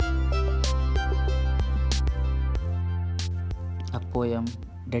A poem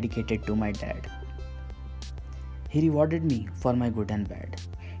dedicated to my dad. He rewarded me for my good and bad.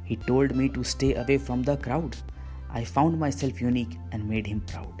 He told me to stay away from the crowd. I found myself unique and made him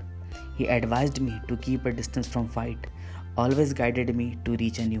proud. He advised me to keep a distance from fight, always guided me to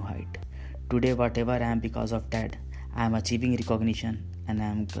reach a new height. Today, whatever I am because of dad, I am achieving recognition and I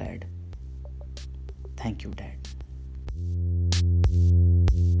am glad. Thank you, dad.